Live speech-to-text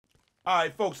All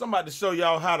right, folks, I'm about to show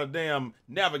y'all how to damn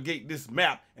navigate this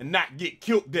map and not get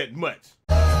killed that much.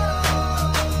 I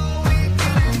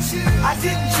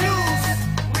didn't choose.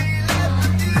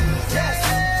 Yes.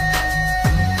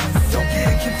 Don't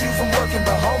get it confused from working,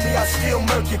 but homie, I still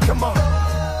murk it. Come on.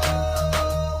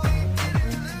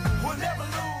 We'll never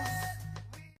lose.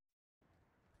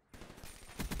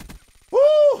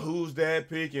 Woo! Who's that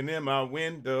peeking in my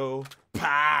window?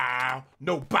 Pow!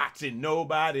 No boxing,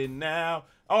 nobody now.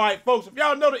 All right, folks, if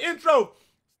y'all know the intro,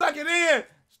 suck it in,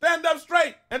 stand up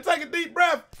straight, and take a deep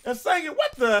breath, and sing it.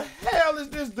 What the hell is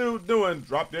this dude doing?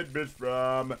 Drop that bitch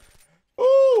from.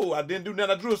 Ooh, I didn't do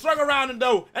nothing. I drew a circle around the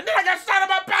door, and then I got shot in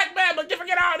my back, man, but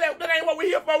forget all that. That ain't what we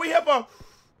here for. We here for.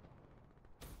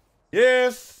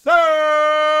 Yes, sir.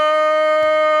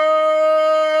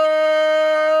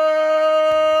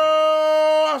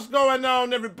 What's going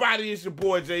on, everybody? It's your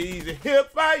boy Eazy.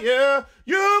 Hip fire,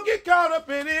 you get caught up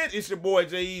in it. It's your boy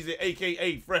Eazy,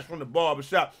 aka Fresh from the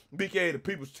Barbershop, BK the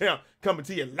People's Champ, coming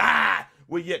to you live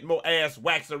with yet more ass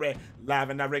waxery, live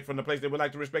and direct from the place that we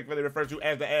like to respectfully refer to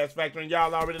as the Ass Factory. And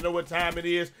y'all already know what time it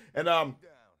is. And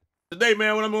today,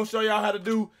 man, what I'm gonna show y'all how to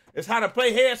do is how to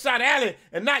play Headshot Alley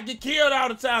and not get killed all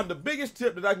the time. The biggest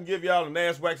tip that I can give y'all in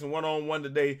ass waxing one-on-one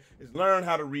today is learn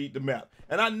how to read the map.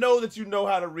 And I know that you know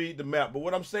how to read the map, but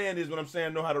what I'm saying is, when I'm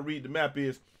saying know how to read the map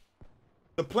is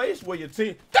the place where your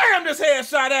team, damn this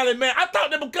Headshot Alley, man. I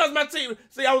thought that because my team,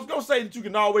 see, I was gonna say that you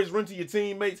can always run to your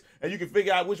teammates and you can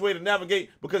figure out which way to navigate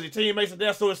because your teammates are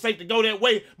there, so it's safe to go that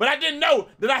way. But I didn't know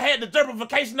that I had the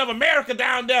derpification of America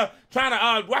down there trying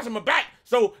to watch my back,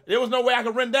 so there was no way I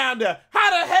could run down there. How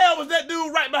the hell was that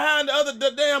dude right behind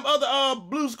the damn other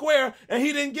blue square and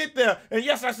he didn't get there? And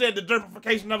yes, I said the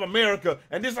derpification of America,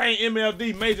 and this ain't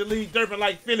MLD, Major League Derping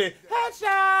like Philly.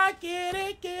 Headshot, get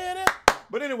it.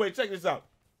 But anyway, check this out.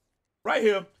 Right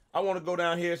here, I want to go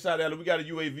down here, Headshot Alley. We got a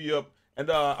UAV up, and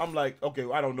I'm like, okay,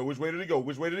 well, I don't know which way did it go.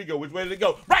 Which way did it go? Which way did it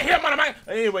go? Right here, man.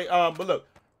 Anyway, but look.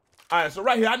 All right, so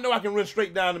right here, I know I can run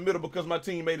straight down the middle because my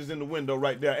teammate is in the window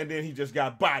right there, and then he just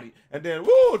got bodied. And then,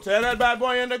 woo, tell that bad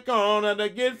boy in the corner to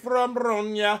get from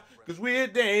Ronya, because we're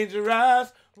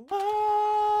dangerous.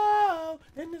 Whoa,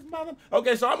 in this mother.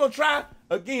 Okay, so I'm going to try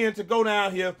again to go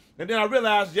down here, and then I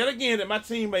realized yet again that my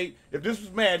teammate, if this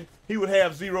was Madden, he would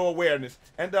have zero awareness.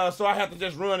 And so I have to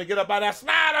just run and get up out there.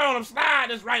 Slide on him, slide.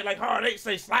 That's right, like h.a.t.r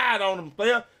say slide on him,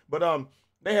 player. But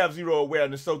they have zero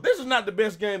awareness. So this is not the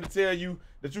best game to tell you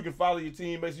that you can follow your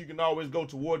teammates. You can always go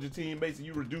towards your teammates and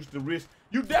you reduce the risk.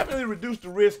 You definitely reduce the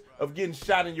risk of getting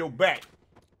shot in your back,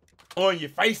 or in your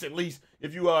face at least,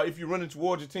 if you're running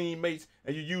towards your teammates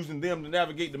and you're using them to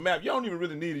navigate the map. You don't even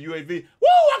really need a UAV. Woo,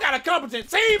 I got a competent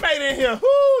teammate in here.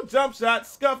 Woo, jump shot,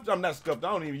 scuffed. I'm not scuffed.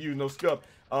 I don't even use no scuff.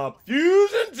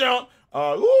 Fusion jump.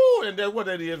 Ooh, and that's what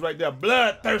that is right there.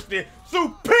 Bloodthirsty,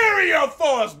 superior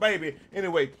force, baby.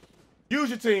 Anyway, use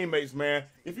your teammates, man.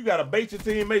 If you gotta bait your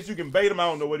teammates, you can bait them. I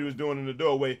don't know what he was doing in the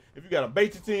doorway. If you gotta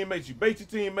bait your teammates, you bait your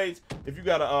teammates. If you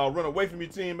gotta run away from your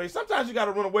teammates, sometimes you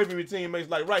gotta run away from your teammates.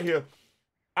 Like right here,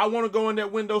 I want to go in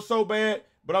that window so bad,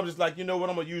 but I'm just like, you know what?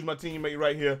 I'm gonna use my teammate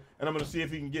right here, and I'm gonna see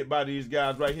if he can get by these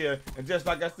guys right here. And just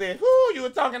like I said, whoo, you were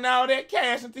talking all that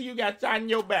cash until you got shot in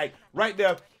your back right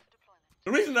there.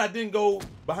 The reason I didn't go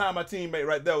behind my teammate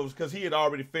right there was because he had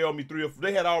already failed me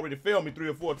they had already failed me 3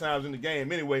 or 4 times in the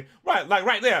game anyway. Right, like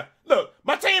right there. Look,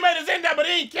 my teammate is in there, but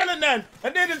he ain't killing nothing.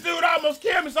 And then this dude almost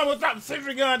killed me, so I'm gonna drop the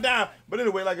sentry gun down. But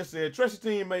anyway, like I said, trust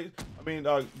your teammates. I mean,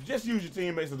 just use your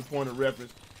teammates as a point of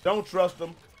reference. Don't trust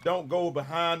them. Don't go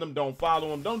behind them. Don't follow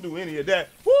them. Don't do any of that.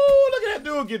 Woo, look at that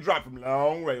dude get dropped from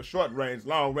long range, short range,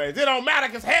 long range. It don't matter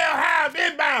because hell have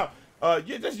inbound.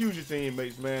 You just use your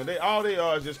teammates, man. All they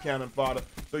are is just cannon fodder.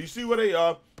 So you see where they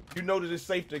are. You know that it's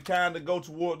safe to kind of go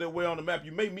toward their way on the map.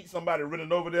 You may meet somebody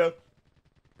running over there.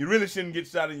 You really shouldn't get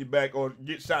shot in your back or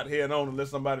get shot head on unless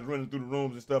somebody's running through the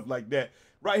rooms and stuff like that.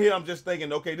 Right here, I'm just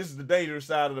thinking, okay, this is the dangerous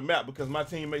side of the map because my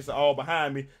teammates are all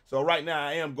behind me. So right now,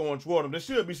 I am going toward them. There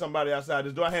should be somebody outside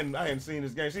this door. I hadn't seen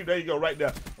this game. See, there you go, right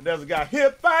there. And there's a guy.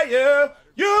 Hip fire,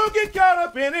 you get caught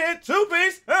up in it.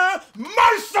 2-piece,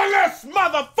 merciless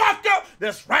motherfucker.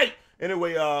 That's right.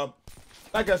 Anyway,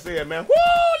 like I said, man, woo,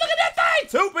 look at that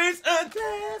thing. 2-piece,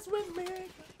 dance with me,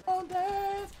 on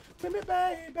dance with me,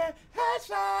 baby.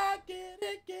 Headshot, get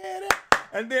it.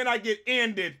 And then I get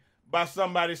ended by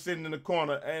somebody sitting in the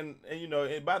corner, and you know,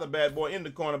 by the bad boy in the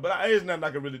corner. But there's nothing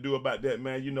I can really do about that,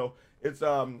 man. You know, it's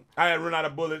I had run out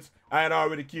of bullets. I had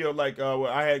already killed, like,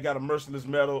 I had got a merciless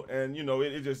medal, and you know,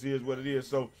 it just is what it is.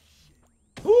 So,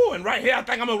 whoo, and right here, I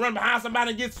think I'm gonna run behind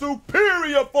somebody and get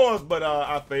superior force, but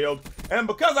I failed. And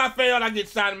because I failed, I get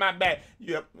shot in my back.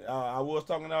 Yep, I was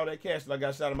talking all that cash till I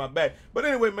got shot in my back. But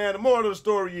anyway, man, the moral of the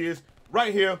story is,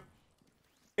 right here,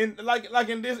 in like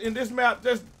in this map,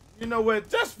 just you know what,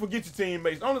 just forget your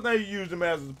teammates. The only thing you use them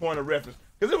as is a point of reference.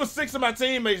 Because it was 6 of my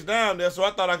teammates down there, so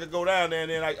I thought I could go down there, and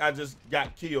then I just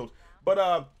got killed. But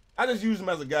I just use them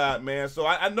as a guide, man. So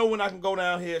I know when I can go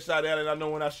down Headshot Alley, and I know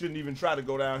when I shouldn't even try to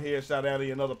go down Headshot Alley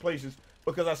and other places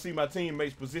because I see my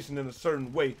teammates positioned in a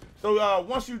certain way. So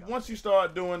once you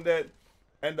start doing that,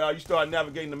 and you start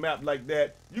navigating the map like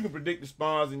that, you can predict the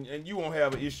spawns, and you won't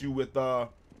have an issue with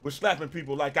slapping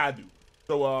people like I do.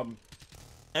 So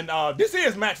this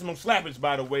is maximum slappage,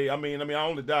 by the way. I mean I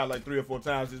only died like 3 or 4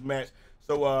 times this match.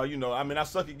 So, you know, I mean, I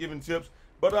suck at giving tips,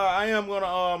 but I am going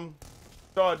to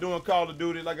start doing Call of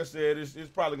Duty. Like I said, it's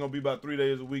probably going to be about 3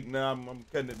 days a week now. I'm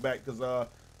cutting it back because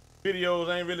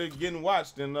videos ain't really getting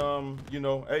watched, and, you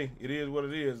know, hey, it is what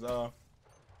it is.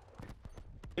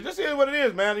 It just is what it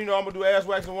is, man. You know, I'm going to do Ass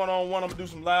Waxing 1-on-1. I'm going to do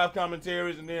some live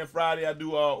commentaries, and then Friday I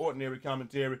do ordinary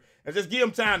commentary. And just give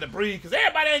them time to breathe, because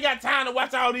everybody ain't got time to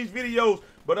watch all these videos.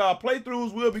 But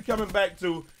playthroughs will be coming back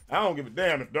too. I don't give a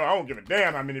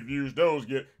damn how many views those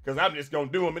get, because I'm just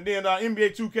gonna do them. And then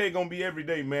NBA 2K gonna be every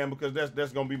day, man, because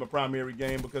that's gonna be my primary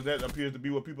game, because that appears to be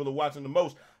what people are watching the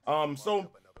most.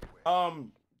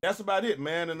 That's about it,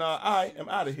 man. And I am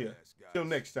out of here. Till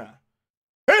next time.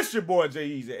 It's your boy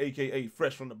Eazy, aka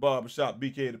Fresh from the Barbershop,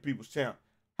 BK the People's Champ.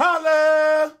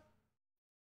 Holla!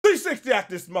 360 out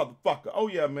this motherfucker. Oh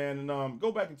yeah, man. And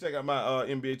go back and check out my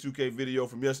NBA 2K video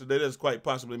from yesterday. That's quite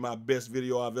possibly my best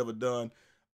video I've ever done.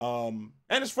 And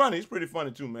it's funny. It's pretty funny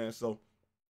too, man. So,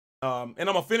 and I'm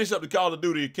gonna finish up the Call of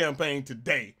Duty campaign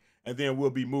today, and then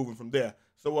we'll be moving from there.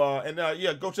 So,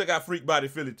 yeah, go check out Freak Body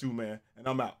Philly too, man. And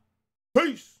I'm out.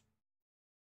 Peace.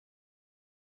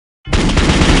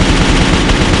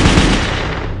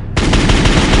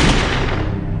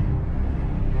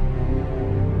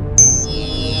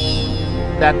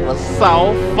 That was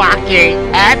so fucking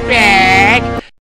epic!